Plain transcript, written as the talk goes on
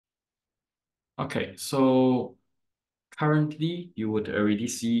Okay, so currently you would already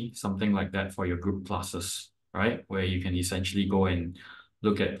see something like that for your group classes, right? Where you can essentially go and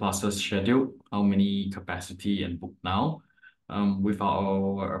look at classes scheduled, how many capacity and book now. With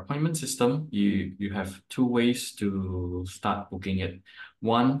our appointment system, you have two ways to start booking it.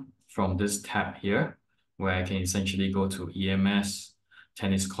 One from this tab here, where I can essentially go to EMS,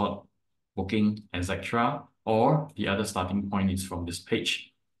 tennis court, booking, etc. Or the other starting point is from this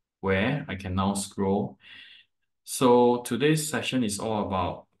page, where I can now scroll. So today's session is all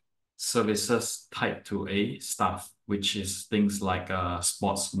about services type 2A stuff, which is things like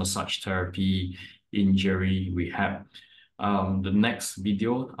sports massage therapy, injury rehab. The next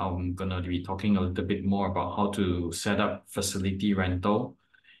video, I'm gonna be talking a little bit more about how to set up facility rental,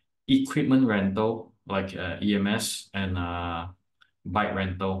 equipment rental like EMS and bike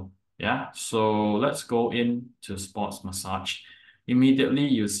rental. Yeah, so let's go into sports massage. Immediately,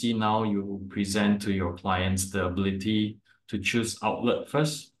 you see now you present to your clients the ability to choose outlet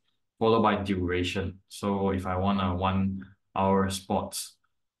first, followed by duration. So if I want a 1 hour sports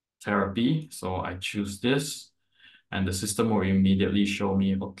therapy, so I choose this, and the system will immediately show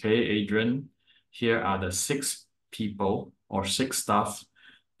me, okay, Adrian, here are the 6 people or 6 staff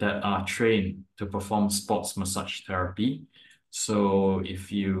that are trained to perform sports massage therapy. So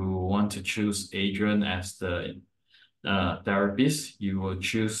if you want to choose Adrian as the therapist, you will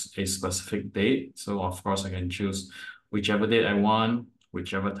choose a specific date. So of course I can choose whichever date I want,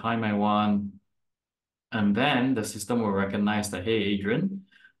 whichever time I want. And then the system will recognize that, hey, Adrian,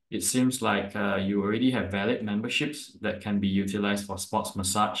 it seems like you already have valid memberships that can be utilized for sports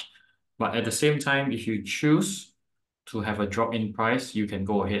massage. But at the same time, if you choose to have a drop-in price, you can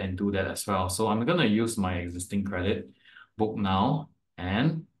go ahead and do that as well. So I'm going to use my existing credit, book now,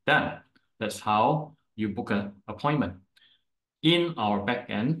 and done. That's how you book an appointment. In our back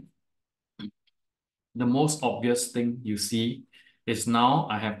end, the most obvious thing you see is now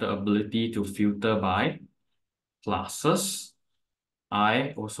I have the ability to filter by classes.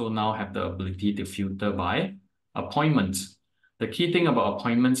 I also now have the ability to filter by appointments. The key thing about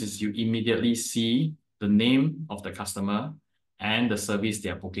appointments is you immediately see the name of the customer and the service they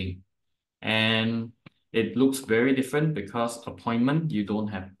are booking. And it looks very different because appointment, you don't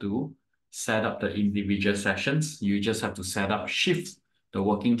have to set up the individual sessions. You just have to set up shifts, the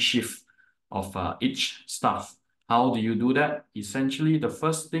working shift of each staff. How do you do that? Essentially, the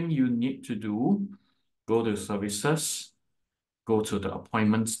first thing you need to do, go to services, go to the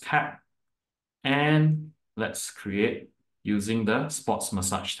appointments tab, and let's create using the sports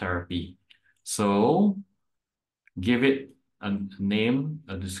massage therapy. So give it a name,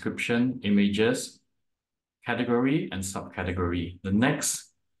 a description, images, category, and subcategory. The next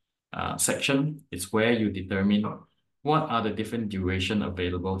section is where you determine what are the different duration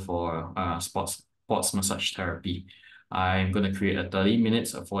available for sports massage therapy. I'm going to create a 30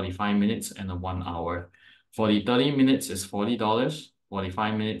 minutes, a 45 minutes, and a 1 hour. For the 30 minutes is $40,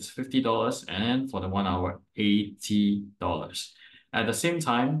 45 minutes, $50, and for the 1 hour, $80. At the same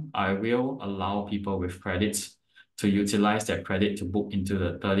time, I will allow people with credits to utilize their credit to book into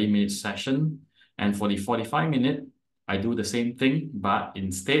the 30-minute session. And for the 45-minute, I do the same thing, but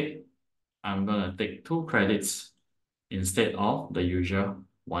instead, I'm going to take 2 credits instead of the usual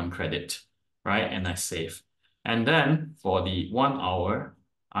 1 credit, right? And I save. And then for the 1 hour,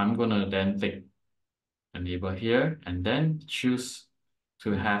 I'm going to then take enable here and then choose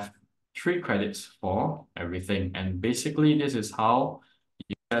to have 3 credits for everything. And basically, this is how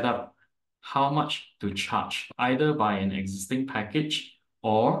you set up how much to charge, either by an existing package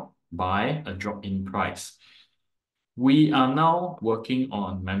or by a drop-in price. We are now working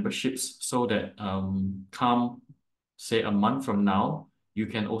on memberships so that come, say, a month from now, you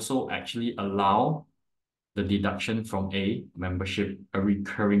can also actually allow the deduction from a membership, a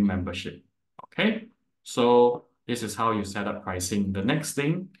recurring membership. Okay, so this is how you set up pricing. The next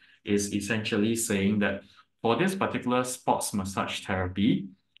thing is essentially saying that for this particular sports massage therapy,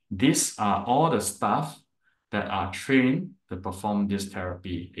 these are all the staff that are trained to perform this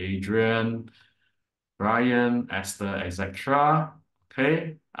therapy. Adrian, Brian, Esther, etc.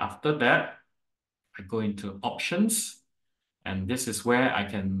 Okay, after that, I go into options, and this is where I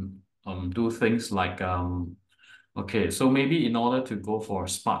can do things like okay, so maybe in order to go for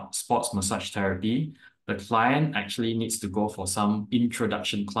sports massage therapy, the client actually needs to go for some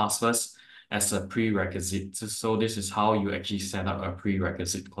introduction class first as a prerequisite. So this is how you actually set up a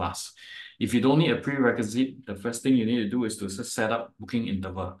prerequisite class. If you don't need a prerequisite, the first thing you need to do is to set up booking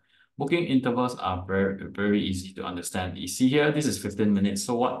interval. Booking intervals are very, very easy to understand. You see here, this is 15 minutes.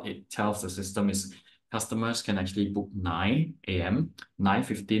 So what it tells the system is customers can actually book 9 a.m.,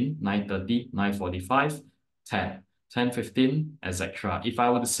 9:15, 9:30, 9:45, 10, 10:15, etc. If I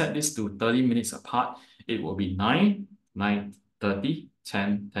were to set this to 30 minutes apart, it will be 9, 9:30,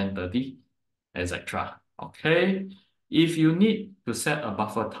 10, 10:30, etc. Okay. If you need to set a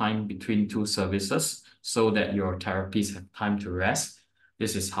buffer time between two services so that your therapists have time to rest,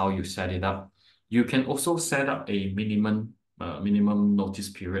 this is how you set it up. You can also set up a minimum notice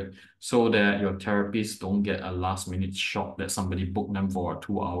period so that your therapists don't get a last minute shock that somebody booked them for a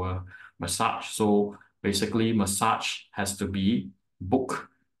 2-hour massage. So basically, massage has to be booked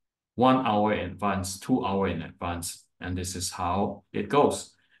 1 hour in advance, 2 hour in advance, and this is how it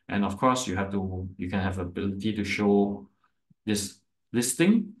goes. And of course, you can have ability to show this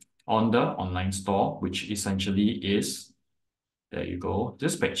listing on the online store, which essentially is, there you go,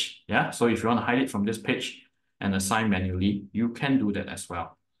 this page. Yeah. So if you want to hide it from this page and assign manually, you can do that as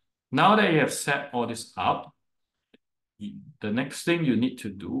well. Now that you have set all this up, the next thing you need to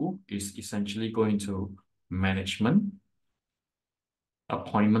do is essentially go into management,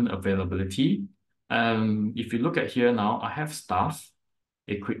 appointment availability. If you look at here now, I have staff,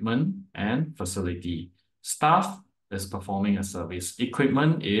 equipment, and facility. Staff is performing a service.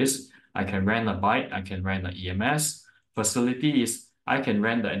 Equipment is I can rent a bike, I can rent an EMS. Facility is I can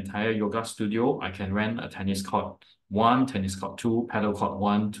rent the entire yoga studio, I can rent a tennis court 1, tennis court 2, paddle court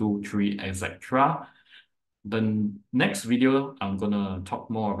 1, 2, 3, etc. The next video, I'm going to talk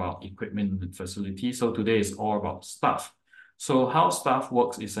more about equipment and facility. So today is all about staff. So how staff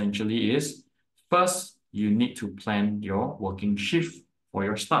works essentially is, first, you need to plan your working shift for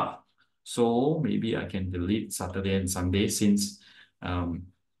your staff. So maybe I can delete Saturday and Sunday since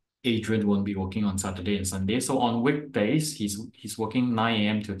Adrian won't be working on Saturday and Sunday. So on weekdays, he's working 9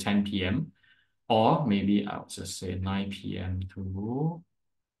 a.m. to 10 p.m. Or maybe I'll just say 9 p.m. to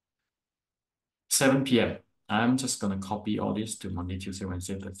 7 p.m. I'm just going to copy all this to Monday, Tuesday,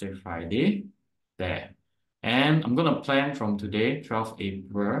 Wednesday, Thursday, Friday. There. And I'm going to plan from today, 12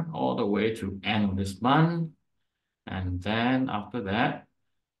 April, all the way to end of this month. And then after that,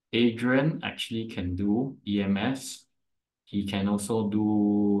 Adrian actually can do EMS. He can also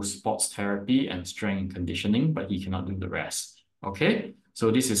do sports therapy and strength and conditioning, but he cannot do the rest. Okay?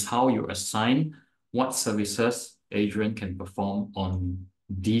 So this is how you assign what services Adrian can perform on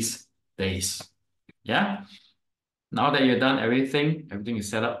these days. Yeah? Now that you've done everything is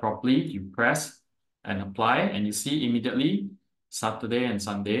set up properly, you press and apply, and you see immediately Saturday and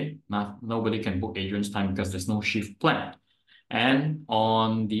Sunday, nobody can book Adrian's time because there's no shift plan. And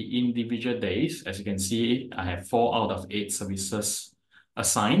on the individual days, as you can see, I have 4 out of 8 services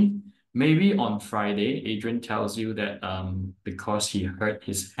assigned. Maybe on Friday, Adrian tells you that because he hurt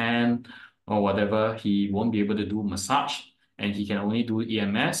his hand or whatever, he won't be able to do massage and he can only do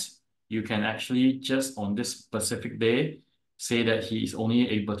EMS. You can actually just on this specific day say that he is only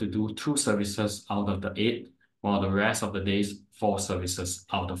able to do 2 services out of the 8, while the rest of the days 4 services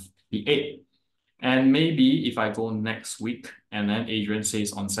out of the 8. And maybe if I go next week and then Adrian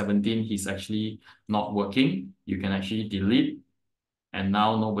says on 17 he's actually not working, you can actually delete, and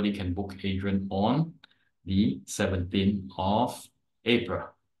now nobody can book Adrian on the 17th of April.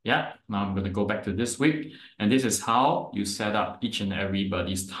 Yeah, now I'm going to go back to this week, and this is how you set up each and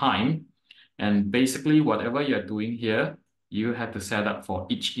everybody's time. And basically whatever you're doing here, you have to set up for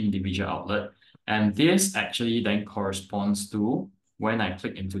each individual outlet. And this actually then corresponds to when I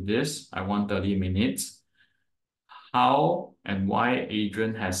click into this, I want 30 minutes. How and why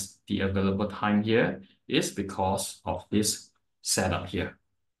Adrian has the available time here is because of this setup here.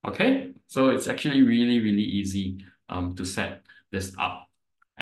 Okay, so it's actually really, really easy to set this up.